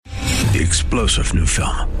The explosive new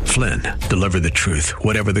film, Flynn, deliver the truth,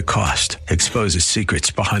 whatever the cost. Exposes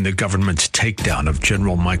secrets behind the government's takedown of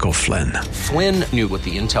General Michael Flynn. Flynn knew what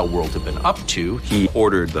the intel world had been up to. He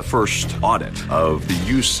ordered the first audit of the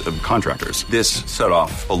use of contractors. This set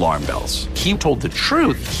off alarm bells. He told the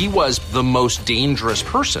truth. He was the most dangerous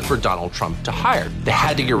person for Donald Trump to hire. They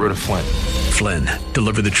had to get rid of Flynn. Flynn,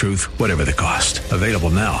 deliver the truth, whatever the cost. Available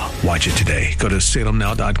now. Watch it today. Go to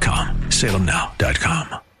salemnow.com.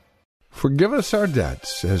 salemnow.com. Forgive us our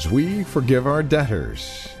debts as we forgive our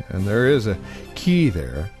debtors. And there is a key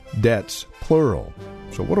there, debts, plural.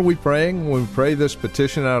 So what are we praying when we pray this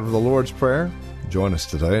petition out of the Lord's Prayer? Join us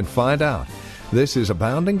today and find out. This is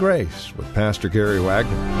Abounding Grace with Pastor Gary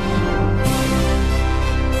Wagner.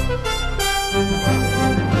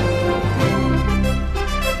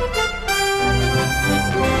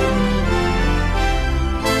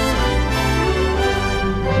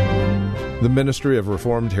 The Ministry of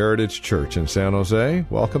Reformed Heritage Church in San Jose,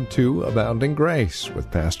 welcome to Abounding Grace with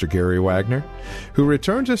Pastor Gary Wagner, who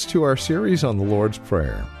returns us to our series on the Lord's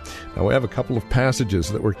Prayer. Now, we have a couple of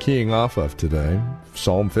passages that we're keying off of today,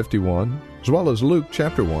 Psalm 51, as well as Luke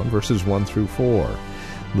chapter 1, verses 1 through 4,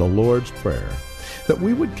 the Lord's Prayer, that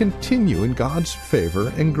we would continue in God's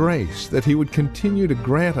favor and grace, that He would continue to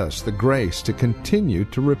grant us the grace to continue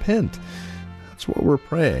to repent. That's what we're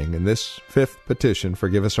praying in this fifth petition,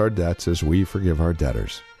 forgive us our debts as we forgive our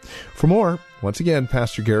debtors. For more, once again,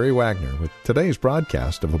 Pastor Gary Wagner with today's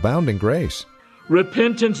broadcast of Abounding Grace.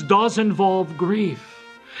 Repentance does involve grief.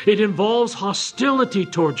 It involves hostility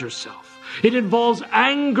toward yourself. It involves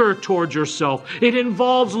anger toward yourself. It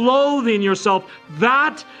involves loathing yourself.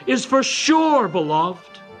 That is for sure, beloved.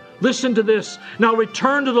 Listen to this. Now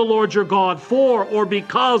return to the Lord your God, for or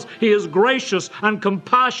because He is gracious and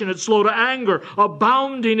compassionate, slow to anger,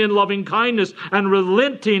 abounding in loving kindness, and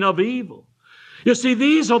relenting of evil. You see,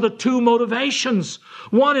 these are the two motivations.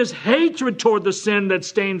 One is hatred toward the sin that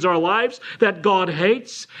stains our lives, that God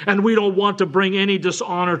hates, and we don't want to bring any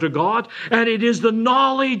dishonor to God. And it is the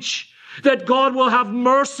knowledge that God will have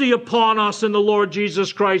mercy upon us in the Lord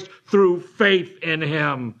Jesus Christ through faith in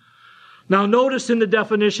Him. Now notice in the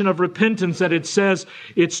definition of repentance that it says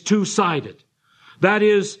it's two-sided. That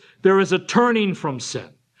is, there is a turning from sin.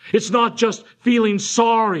 It's not just feeling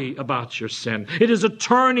sorry about your sin. It is a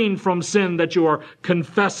turning from sin that you are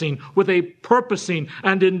confessing with a purposing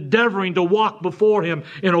and endeavoring to walk before Him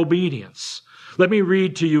in obedience. Let me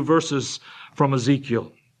read to you verses from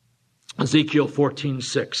Ezekiel. Ezekiel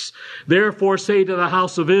 14:6. Therefore say to the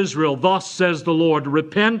house of Israel, thus says the Lord,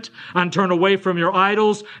 repent and turn away from your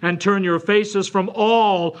idols and turn your faces from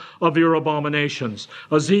all of your abominations.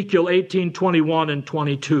 Ezekiel 18:21 and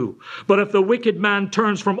 22. But if the wicked man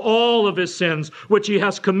turns from all of his sins, which he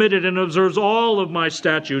has committed, and observes all of my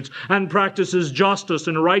statutes, and practices justice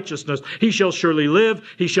and righteousness, he shall surely live,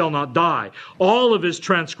 he shall not die. All of his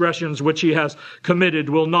transgressions which he has committed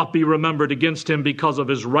will not be remembered against him because of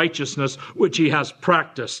his righteousness which he has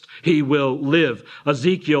practiced. He will live.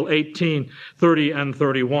 Ezekiel 18:30 and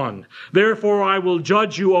 31. Therefore I will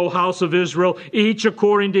judge you, O house of Israel, each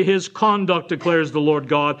according to his conduct, declares the Lord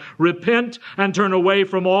God. Repent and turn away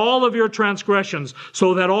from all of your transgressions,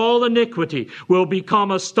 so that all iniquity will become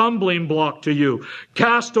a stumbling block to you.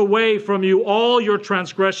 Cast away from you all your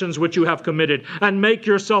transgressions which you have committed, and make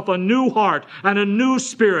yourself a new heart and a new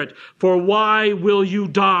spirit. For why will you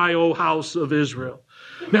die, O house of Israel?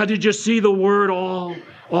 Now, did you see the word all?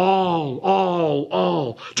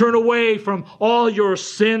 All. Turn away from all your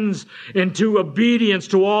sins into obedience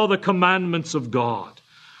to all the commandments of God.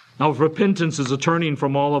 Now, if repentance is a turning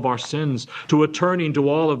from all of our sins to a turning to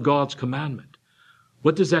all of God's commandment,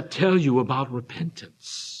 what does that tell you about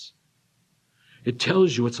repentance? It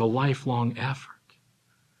tells you it's a lifelong effort.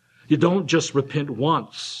 You don't just repent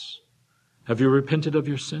once. Have you repented of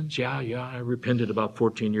your sins? Yeah, I repented about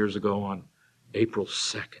 14 years ago on April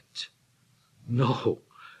 2nd. No.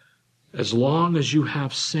 As long as you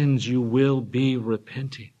have sins, you will be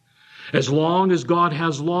repenting. As long as God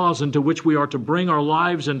has laws into which we are to bring our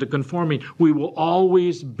lives into conforming, we will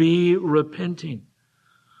always be repenting.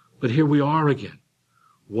 But here we are again.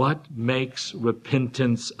 What makes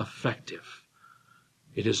repentance effective?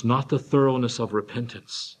 It is not the thoroughness of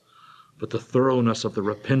repentance, but the thoroughness of the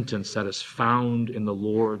repentance that is found in the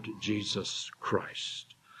Lord Jesus Christ.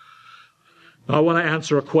 I want to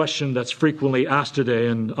answer a question that's frequently asked today,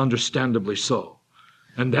 and understandably so.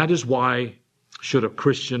 And that is, why should a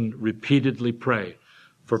Christian repeatedly pray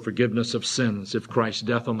for forgiveness of sins if Christ's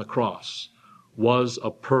death on the cross was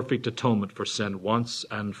a perfect atonement for sin once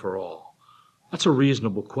and for all? That's a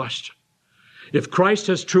reasonable question. If Christ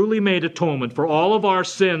has truly made atonement for all of our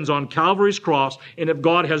sins on Calvary's cross, and if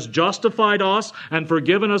God has justified us and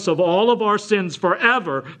forgiven us of all of our sins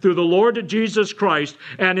forever through the Lord Jesus Christ,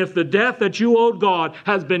 and if the debt that you owed God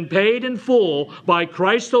has been paid in full by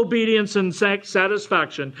Christ's obedience and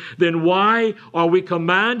satisfaction, then why are we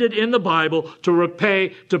commanded in the Bible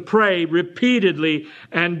to pray repeatedly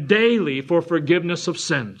and daily for forgiveness of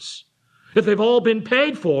sins? If they've all been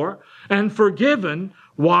paid for and forgiven,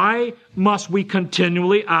 why must we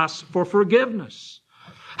continually ask for forgiveness?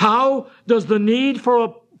 How does the need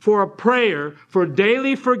for a prayer for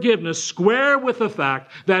daily forgiveness square with the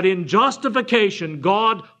fact that in justification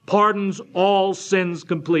God pardons all sins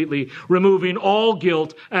completely, removing all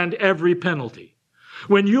guilt and every penalty?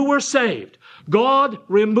 When you were saved, God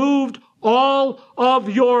removed all of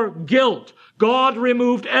your guilt. God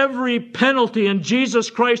removed every penalty, and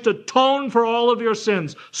Jesus Christ atoned for all of your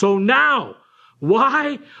sins. So now,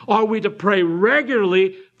 why are we to pray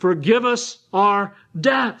regularly, forgive us our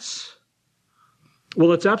debts?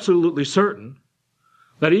 Well, it's absolutely certain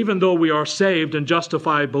that even though we are saved and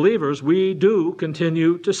justified believers, we do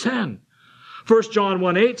continue to sin. 1 John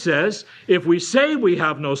 1:8 says, if we say we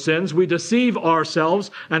have no sins, we deceive ourselves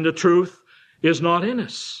and the truth is not in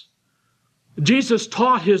us. Jesus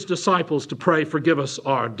taught his disciples to pray, forgive us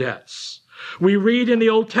our debts. We read in the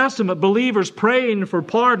Old Testament believers praying for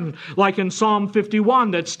pardon, like in Psalm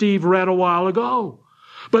 51 that Steve read a while ago.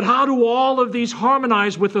 But how do all of these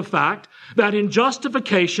harmonize with the fact that in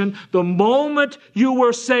justification, the moment you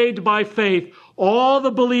were saved by faith, all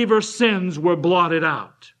the believer's sins were blotted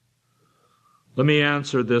out? Let me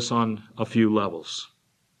answer this on a few levels.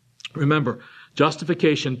 Remember,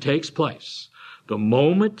 justification takes place the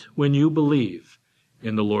moment when you believe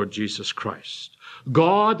in the Lord Jesus Christ.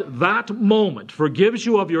 God, that moment, forgives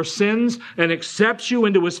you of your sins and accepts you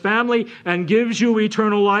into his family and gives you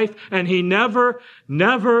eternal life, and he never,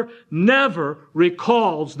 never, never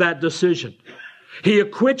recalls that decision. He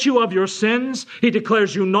acquits you of your sins. He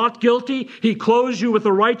declares you not guilty. He clothes you with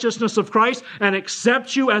the righteousness of Christ and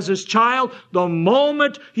accepts you as his child the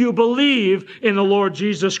moment you believe in the Lord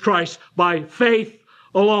Jesus Christ by faith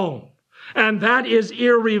alone. And that is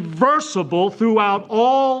irreversible throughout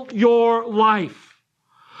all your life.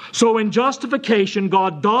 So in justification,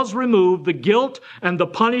 God does remove the guilt and the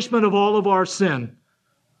punishment of all of our sin,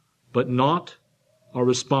 but not our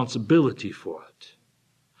responsibility for it.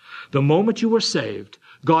 The moment you were saved,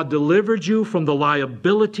 God delivered you from the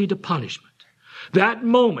liability to punishment. That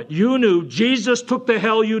moment, you knew Jesus took the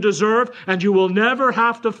hell you deserve, and you will never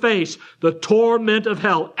have to face the torment of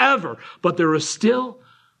hell, ever. But there is still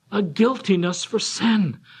a guiltiness for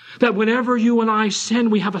sin. That whenever you and I sin,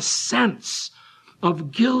 we have a sense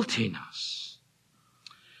of guiltiness.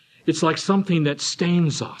 It's like something that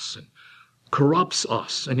stains us and corrupts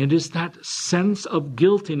us, and it is that sense of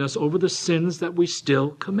guiltiness over the sins that we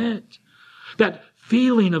still commit. That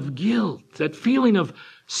feeling of guilt, that feeling of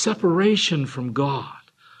separation from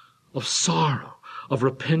God, of sorrow, of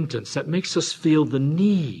repentance, that makes us feel the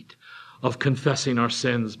need of confessing our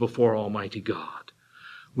sins before Almighty God.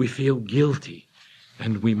 We feel guilty,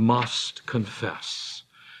 and we must confess.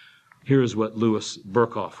 Here's what Louis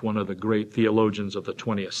Berkhoff, one of the great theologians of the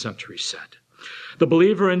 20th century, said. The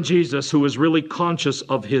believer in Jesus, who is really conscious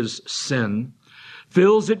of his sin,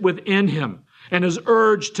 feels it within him and is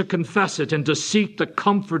urged to confess it and to seek the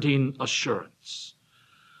comforting assurance.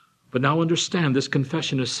 But now understand, this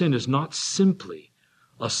confession of sin is not simply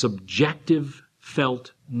a subjective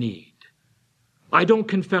felt need. I don't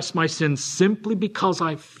confess my sins simply because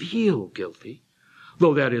I feel guilty,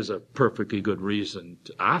 though that is a perfectly good reason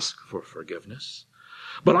to ask for forgiveness.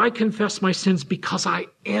 But I confess my sins because I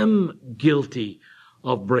am guilty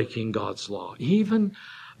of breaking God's law, even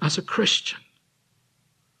as a Christian.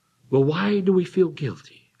 Well, why do we feel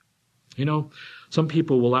guilty? You know, some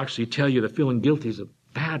people will actually tell you that feeling guilty is a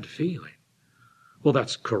bad feeling. Well,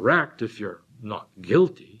 that's correct if you're not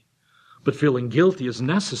guilty. But feeling guilty is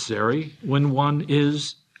necessary when one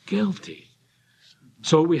is guilty.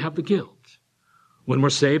 So we have the guilt. When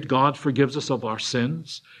we're saved, God forgives us of our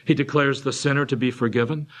sins. He declares the sinner to be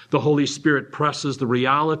forgiven. The Holy Spirit presses the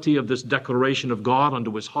reality of this declaration of God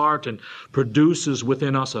onto his heart and produces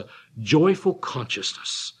within us a joyful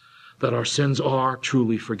consciousness that our sins are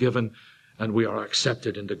truly forgiven and we are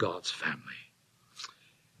accepted into God's family.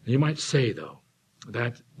 You might say, though,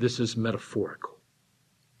 that this is metaphorical.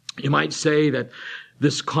 You might say that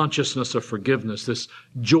this consciousness of forgiveness, this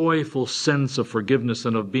joyful sense of forgiveness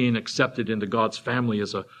and of being accepted into God's family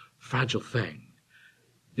is a fragile thing.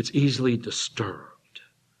 It's easily disturbed.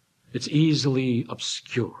 It's easily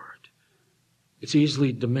obscured. It's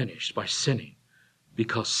easily diminished by sinning,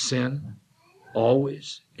 because sin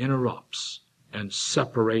always interrupts and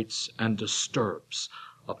separates and disturbs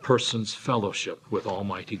a person's fellowship with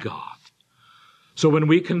Almighty God. So when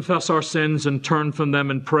we confess our sins and turn from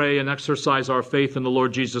them and pray and exercise our faith in the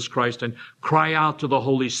Lord Jesus Christ and cry out to the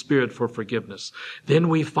Holy Spirit for forgiveness, then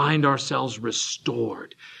we find ourselves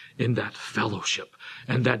restored in that fellowship,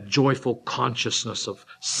 and that joyful consciousness of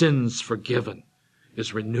sins forgiven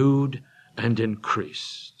is renewed and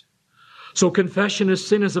increased. So confession of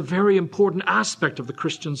sin is a very important aspect of the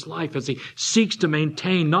Christian's life as he seeks to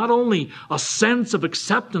maintain not only a sense of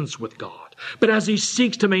acceptance with God, but as he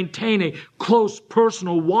seeks to maintain a close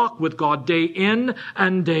personal walk with God day in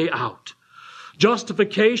and day out.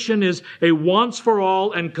 Justification is a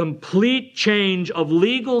once-for-all and complete change of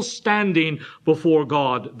legal standing before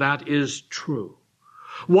God. That is true.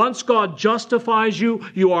 Once God justifies you,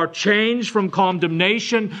 you are changed from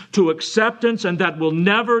condemnation to acceptance, and that will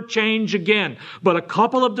never change again. But a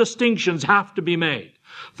couple of distinctions have to be made.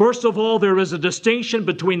 First of all, there is a distinction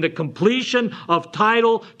between the completion of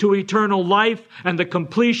title to eternal life and the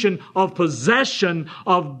completion of possession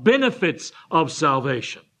of benefits of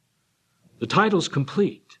salvation. The title's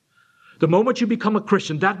complete. The moment you become a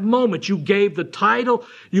Christian, that moment you gave the title,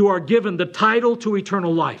 you are given the title to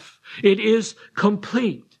eternal life. It is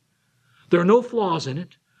complete. There are no flaws in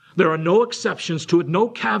it. There are no exceptions to it, no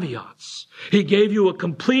caveats. He gave you a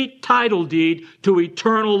complete title deed to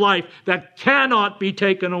eternal life that cannot be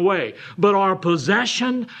taken away. But our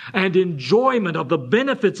possession and enjoyment of the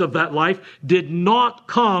benefits of that life did not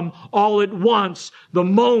come all at once the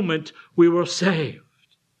moment we were saved.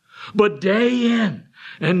 But day in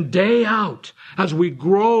and day out, as we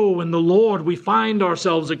grow in the Lord, we find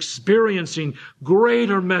ourselves experiencing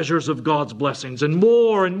greater measures of God's blessings and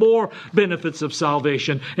more benefits of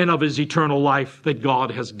salvation and of His eternal life that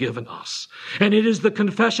God has given us. And it is the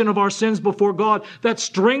confession of our sins before God that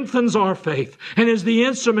strengthens our faith and is the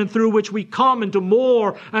instrument through which we come into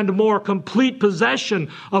more and more complete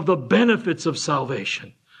possession of the benefits of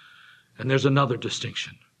salvation. And there's another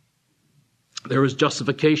distinction. There is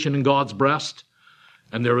justification in God's breast,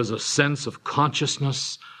 and there is a sense of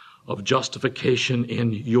consciousness of justification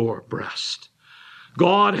in your breast.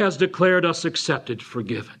 God has declared us accepted,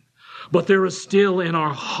 forgiven, but there is still in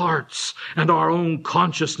our hearts and our own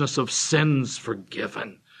consciousness of sins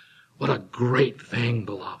forgiven. What a great thing,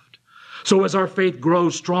 beloved. So as our faith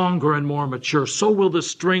grows stronger and more mature, so will the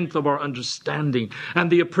strength of our understanding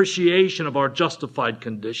and the appreciation of our justified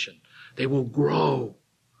condition. They will grow.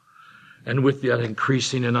 And with that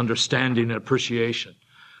increasing in understanding and appreciation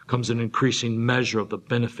comes an increasing measure of the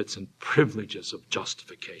benefits and privileges of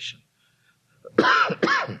justification.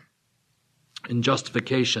 In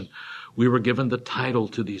justification, we were given the title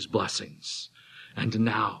to these blessings. And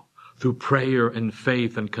now, through prayer and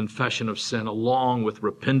faith and confession of sin, along with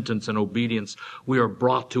repentance and obedience, we are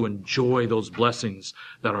brought to enjoy those blessings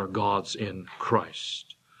that are God's in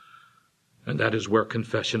Christ. And that is where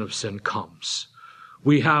confession of sin comes.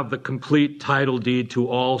 We have the complete title deed to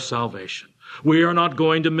all salvation. We are not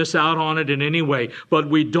going to miss out on it in any way, but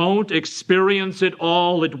we don't experience it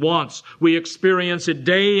all at once. We experience it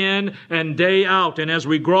day in and day out. And as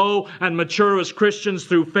we grow and mature as Christians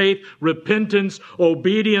through faith, repentance,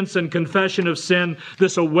 obedience, and confession of sin,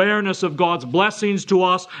 this awareness of God's blessings to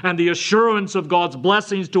us and the assurance of God's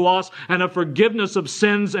blessings to us and a forgiveness of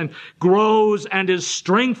sins and grows and is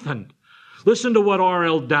strengthened. Listen to what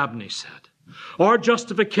R.L. Dabney said. Our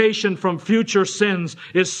justification from future sins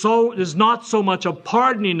is not so much a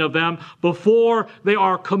pardoning of them before they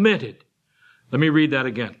are committed. Let me read that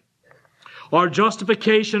again. Our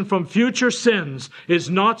justification from future sins is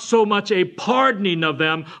not so much a pardoning of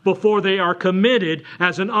them before they are committed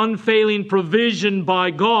as an unfailing provision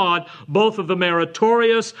by God, both of the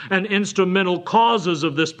meritorious and instrumental causes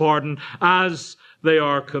of this pardon as they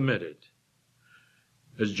are committed.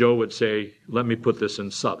 As Joe would say, let me put this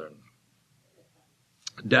in Southern.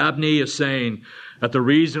 Dabney is saying that the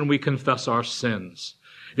reason we confess our sins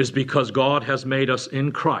is because God has made us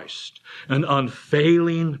in Christ an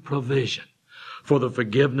unfailing provision for the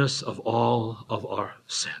forgiveness of all of our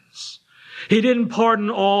sins. He didn't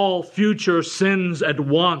pardon all future sins at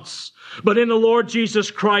once, but in the Lord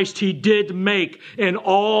Jesus Christ, He did make an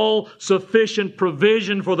all-sufficient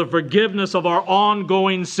provision for the forgiveness of our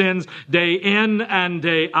ongoing sins day in and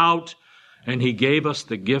day out. And He gave us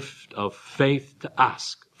the gift of faith to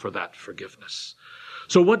ask for that forgiveness.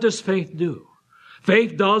 So what does faith do?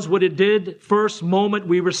 Faith does what it did first moment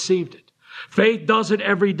we received it. Faith does it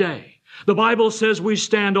every day. The Bible says we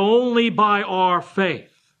stand only by our faith.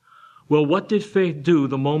 Well, what did faith do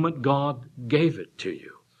the moment God gave it to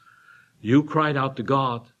you? You cried out to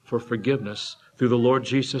God for forgiveness through the Lord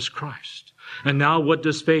Jesus Christ. And now what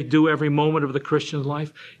does faith do every moment of the Christian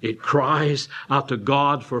life? It cries out to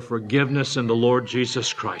God for forgiveness in the Lord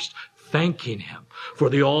Jesus Christ, thanking Him for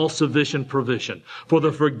the all-sufficient provision, for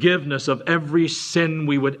the forgiveness of every sin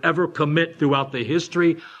we would ever commit throughout the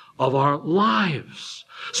history of our lives.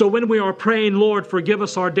 So when we are praying, Lord, forgive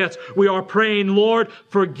us our debts, we are praying, Lord,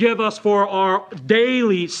 forgive us for our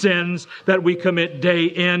daily sins that we commit day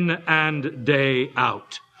in and day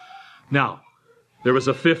out. Now, there is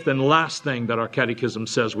a fifth and last thing that our catechism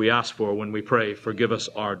says we ask for when we pray, forgive us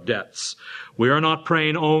our debts. We are not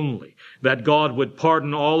praying only that God would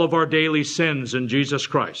pardon all of our daily sins in Jesus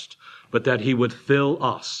Christ, but that He would fill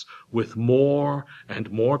us with more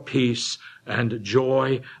and more peace and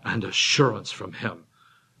joy and assurance from Him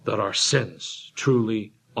that our sins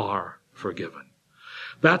truly are forgiven.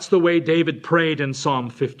 That's the way David prayed in Psalm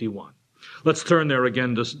 51. Let's turn there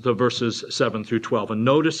again to the verses 7 through 12. And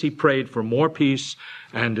notice he prayed for more peace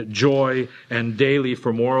and joy and daily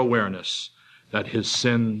for more awareness that his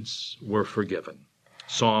sins were forgiven.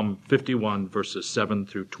 Psalm 51, verses 7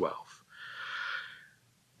 through 12.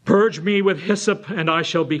 Purge me with hyssop, and I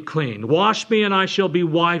shall be clean. Wash me, and I shall be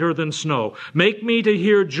whiter than snow. Make me to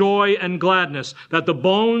hear joy and gladness, that the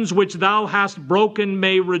bones which thou hast broken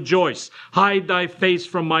may rejoice. Hide thy face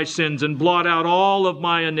from my sins, and blot out all of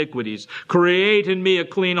my iniquities. Create in me a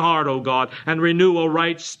clean heart, O God, and renew a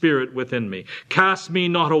right spirit within me. Cast me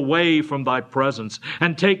not away from thy presence,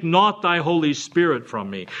 and take not thy Holy Spirit from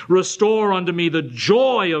me. Restore unto me the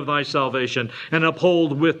joy of thy salvation, and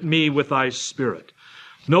uphold with me with thy spirit.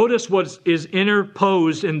 Notice what is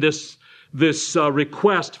interposed in this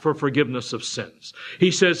request for forgiveness of sins.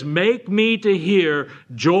 He says, make me to hear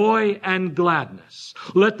joy and gladness.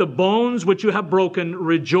 Let the bones which you have broken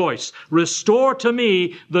rejoice. Restore to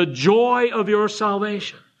me the joy of your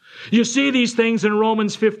salvation. You see these things in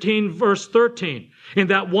Romans 15, verse 13. In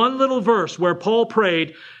that one little verse where Paul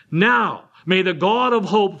prayed, now may the God of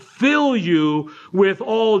hope fill you with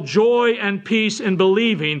all joy and peace in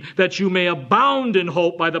believing, that you may abound in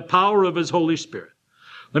hope by the power of His Holy Spirit.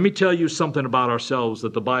 Let me tell you something about ourselves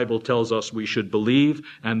that the Bible tells us we should believe,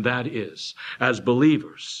 and that is, as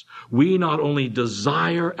believers, we not only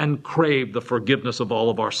desire and crave the forgiveness of all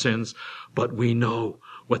of our sins, but we know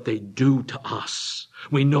what they do to us.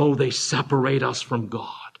 We know they separate us from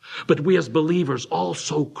God. But we as believers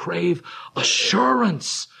also crave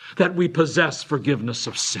assurance that we possess forgiveness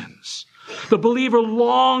of sins. The believer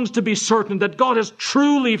longs to be certain that God has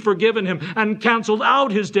truly forgiven him and canceled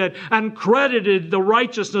out his debt and credited the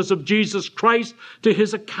righteousness of Jesus Christ to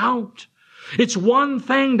his account. It's one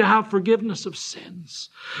thing to have forgiveness of sins,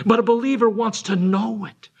 but a believer wants to know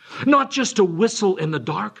it. Not just to whistle in the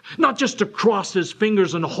dark, not just to cross his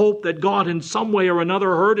fingers and hope that God in some way or another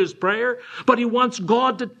heard his prayer, but he wants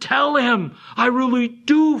God to tell him, I really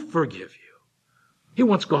do forgive you. He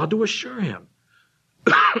wants God to assure him,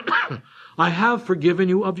 I have forgiven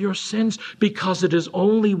you of your sins, because it is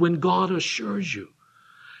only when God assures you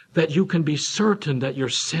that you can be certain that your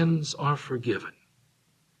sins are forgiven.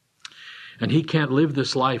 And he can't live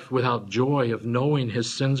this life without joy of knowing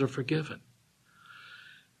his sins are forgiven.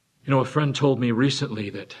 You know, a friend told me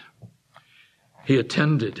recently that he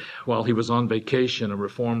attended, while he was on vacation, a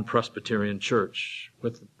Reformed Presbyterian church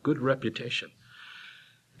with good reputation.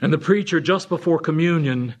 And the preacher, just before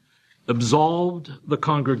communion, absolved the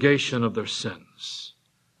congregation of their sins.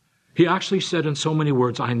 He actually said in so many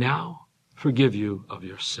words, I now forgive you of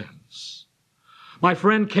your sins. My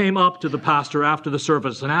friend came up to the pastor after the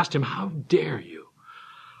service and asked him, how dare you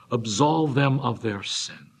absolve them of their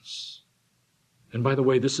sins? And by the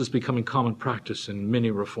way, this is becoming common practice in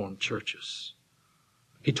many Reformed churches.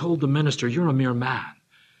 He told the minister, you're a mere man.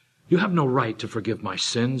 You have no right to forgive my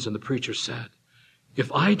sins. And the preacher said,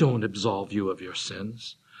 if I don't absolve you of your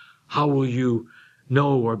sins, how will you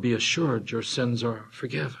know or be assured your sins are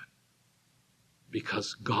forgiven?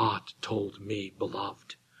 Because God told me,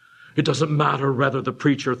 beloved. It doesn't matter whether the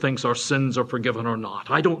preacher thinks our sins are forgiven or not.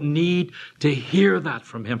 I don't need to hear that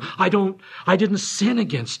from him. I didn't sin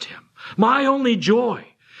against him. My only joy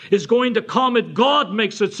is going to come if God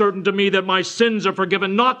makes it certain to me that my sins are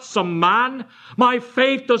forgiven, not some man. My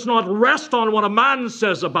faith does not rest on what a man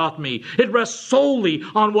says about me. It rests solely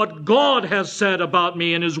on what God has said about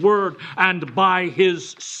me in His Word and by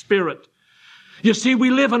His Spirit. You see, we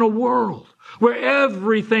live in a world where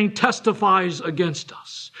everything testifies against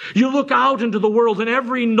us. You look out into the world and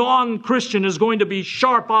every non-Christian is going to be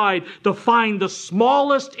sharp-eyed to find the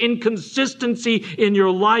smallest inconsistency in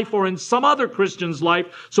your life or in some other Christian's life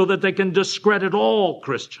so that they can discredit all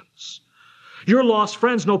Christians. Your lost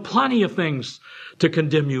friends know plenty of things to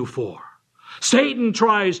condemn you for. Satan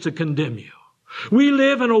tries to condemn you. We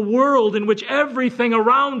live in a world in which everything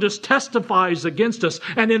around us testifies against us.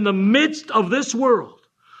 And in the midst of this world,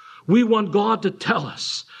 we want God to tell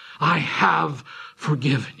us, I have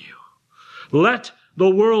forgiven you. Let the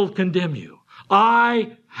world condemn you.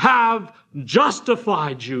 I have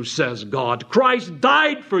justified you, says God. Christ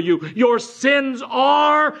died for you. Your sins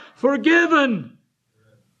are forgiven.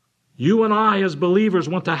 You and I as believers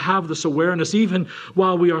want to have this awareness even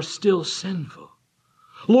while we are still sinful.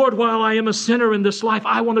 Lord, while I am a sinner in this life,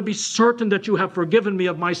 I want to be certain that you have forgiven me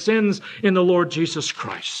of my sins in the Lord Jesus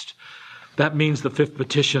Christ. That means the fifth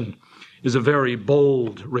petition is a very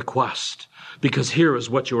bold request, because here is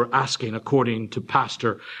what you're asking according to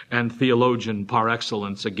pastor and theologian par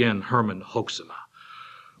excellence, again, Herman Hoeksema.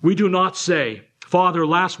 We do not say, Father,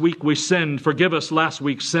 last week we sinned, forgive us last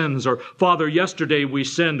week's sins, or Father, yesterday we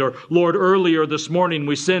sinned, or Lord, earlier this morning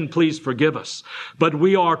we sinned, please forgive us. But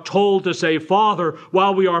we are told to say, Father,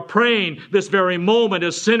 while we are praying this very moment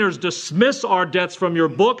as sinners, dismiss our debts from your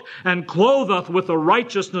book and clothe us with the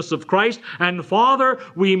righteousness of Christ. And Father,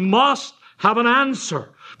 we must have an answer.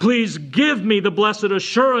 Please give me the blessed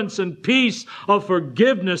assurance and peace of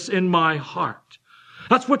forgiveness in my heart.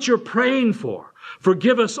 That's what you're praying for.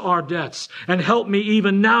 Forgive us our debts and help me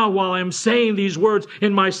even now while I'm saying these words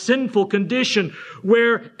in my sinful condition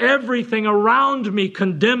where everything around me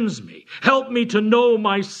condemns me. Help me to know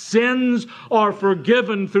my sins are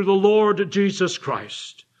forgiven through the Lord Jesus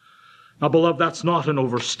Christ. Now, beloved, that's not an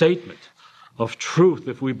overstatement of truth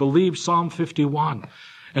if we believe Psalm 51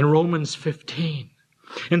 and Romans 15.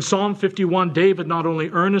 In Psalm 51, David not only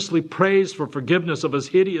earnestly prays for forgiveness of his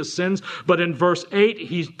hideous sins, but in verse 8,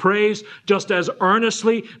 he prays just as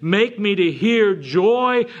earnestly, make me to hear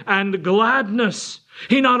joy and gladness.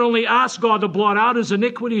 He not only asks God to blot out his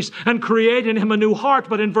iniquities and create in him a new heart,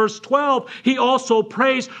 but in verse 12, he also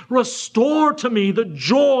prays, restore to me the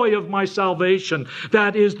joy of my salvation.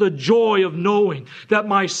 That is the joy of knowing that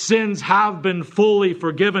my sins have been fully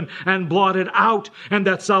forgiven and blotted out, and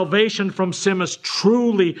that salvation from sin is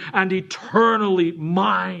truly and eternally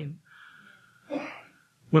mine.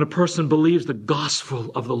 When a person believes the gospel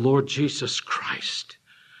of the Lord Jesus Christ,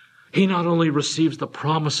 he not only receives the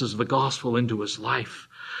promises of the gospel into his life,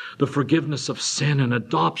 the forgiveness of sin and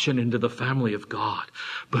adoption into the family of God,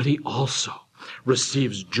 but he also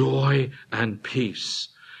receives joy and peace,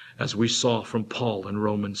 as we saw from Paul in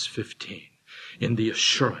Romans 15, in the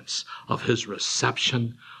assurance of his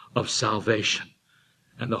reception of salvation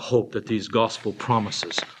and the hope that these gospel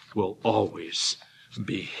promises will always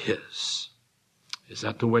be his. Is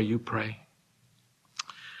that the way you pray?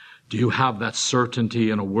 Do you have that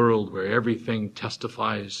certainty in a world where everything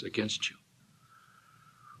testifies against you?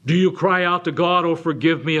 Do you cry out to God, oh,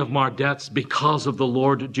 forgive me of my debts because of the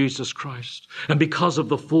Lord Jesus Christ and because of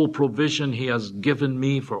the full provision he has given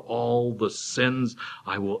me for all the sins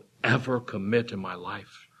I will ever commit in my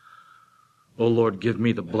life? Oh, Lord, give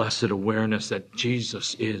me the blessed awareness that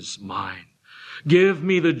Jesus is mine. Give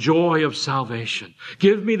me the joy of salvation.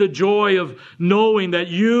 Give me the joy of knowing that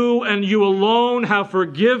you and you alone have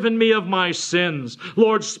forgiven me of my sins.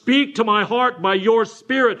 Lord, speak to my heart by your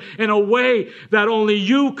Spirit in a way that only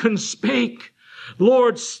you can speak.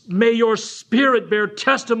 Lord, may your Spirit bear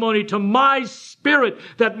testimony to my spirit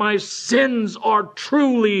that my sins are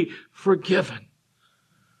truly forgiven.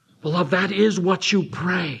 Beloved, that is what you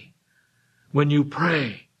pray. When you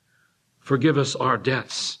pray, forgive us our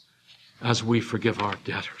debts as we forgive our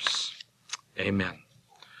debtors. Amen.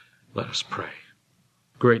 Let us pray.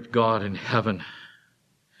 Great God in heaven,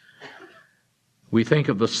 we think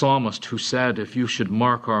of the psalmist who said, if you should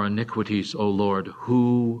mark our iniquities, O Lord,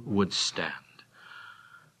 who would stand?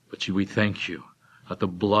 But we thank you that the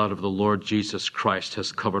blood of the Lord Jesus Christ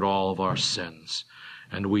has covered all of our sins,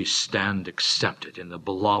 and we stand accepted in the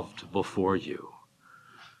beloved before you.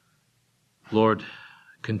 Lord,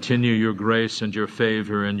 continue your grace and your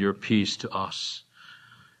favor and your peace to us.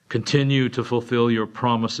 Continue to fulfill your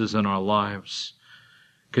promises in our lives.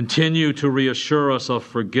 Continue to reassure us of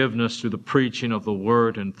forgiveness through the preaching of the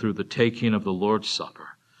word and through the taking of the Lord's Supper.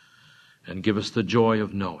 And give us the joy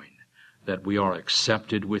of knowing that we are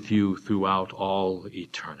accepted with you throughout all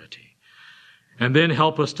eternity. And then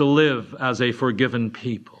help us to live as a forgiven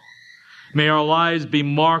people. May our lives be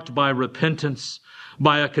marked by repentance,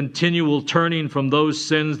 by a continual turning from those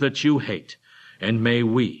sins that you hate. And may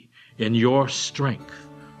we, in your strength,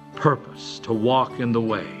 purpose to walk in the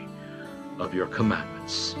way of your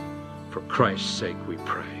commandments. For Christ's sake we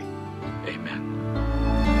pray. Amen.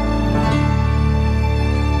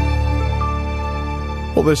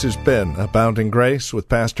 Well, this has been Abounding Grace with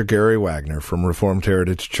Pastor Gary Wagner from Reformed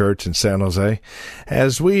Heritage Church in San Jose.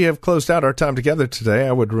 As we have closed out our time together today,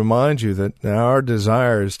 I would remind you that our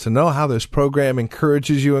desire is to know how this program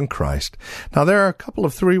encourages you in Christ. Now, there are a couple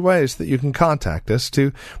of 3 ways that you can contact us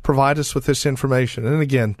to provide us with this information. And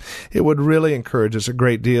again, it would really encourage us a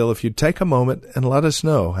great deal if you'd take a moment and let us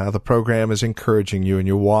know how the program is encouraging you in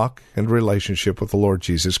your walk and relationship with the Lord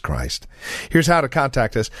Jesus Christ. Here's how to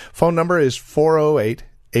contact us. Phone number is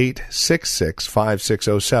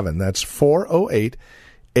 408-866-5607. That's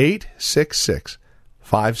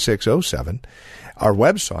 408-866-5607. Our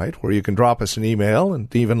website, where you can drop us an email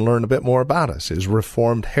and even learn a bit more about us, is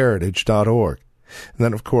reformedheritage.org. And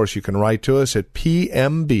then, of course, you can write to us at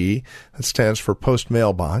PMB, that stands for Post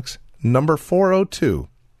Mailbox, number 402,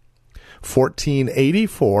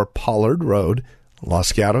 1484 Pollard Road,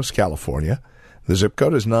 Los Gatos, California. The zip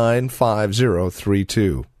code is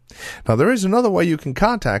 95032. Now, there is another way you can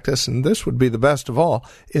contact us, and this would be the best of all,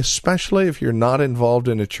 especially if you're not involved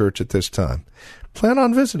in a church at this time. Plan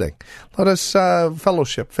on visiting. Let us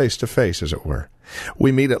fellowship face-to-face, as it were.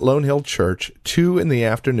 We meet at Lone Hill Church, 2 in the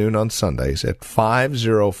afternoon on Sundays at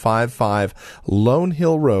 5055 Lone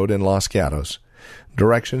Hill Road in Los Gatos.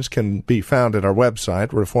 Directions can be found at our website,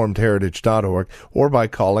 reformedheritage.org, or by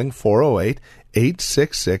calling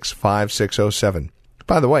 408-866-5607.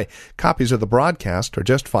 By the way, copies of the broadcast are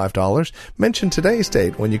just $5. Mention today's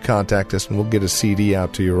date when you contact us, and we'll get a CD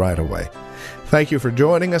out to you right away. Thank you for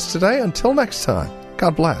joining us today. Until next time,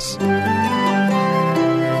 God bless.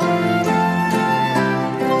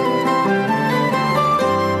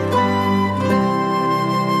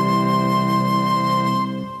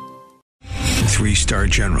 3-star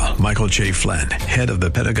General Michael J. Flynn, head of the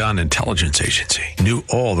Pentagon Intelligence Agency, knew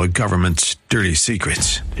all the government's dirty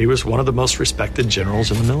secrets. He was one of the most respected generals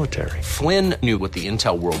in the military. Flynn knew what the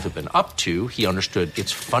intel world had been up to. He understood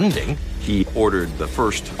its funding. He ordered the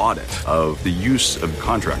first audit of the use of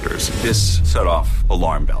contractors. This set off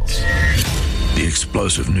alarm bells. The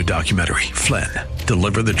explosive new documentary, Flynn,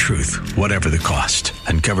 Deliver the Truth, Whatever the Cost,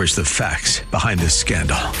 uncovers the facts behind this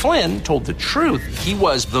scandal. Flynn told the truth. He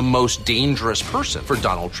was the most dangerous person for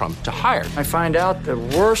Donald Trump to hire. I find out the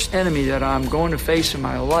worst enemy that I'm going to face in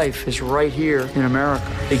my life is right here in America.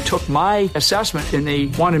 They took my assessment and they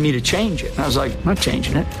wanted me to change it. And I was like, I'm not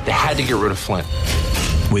changing it. They had to get rid of Flynn.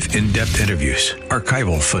 With in-depth interviews,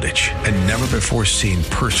 archival footage, and never-before-seen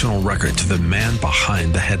personal records of the man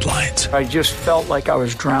behind the headlines. I just felt like I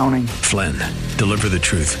was drowning. Flynn, Deliver the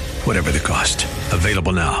Truth, Whatever the Cost.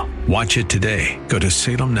 Available now. Watch it today. Go to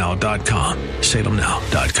salemnow.com.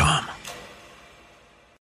 salemnow.com.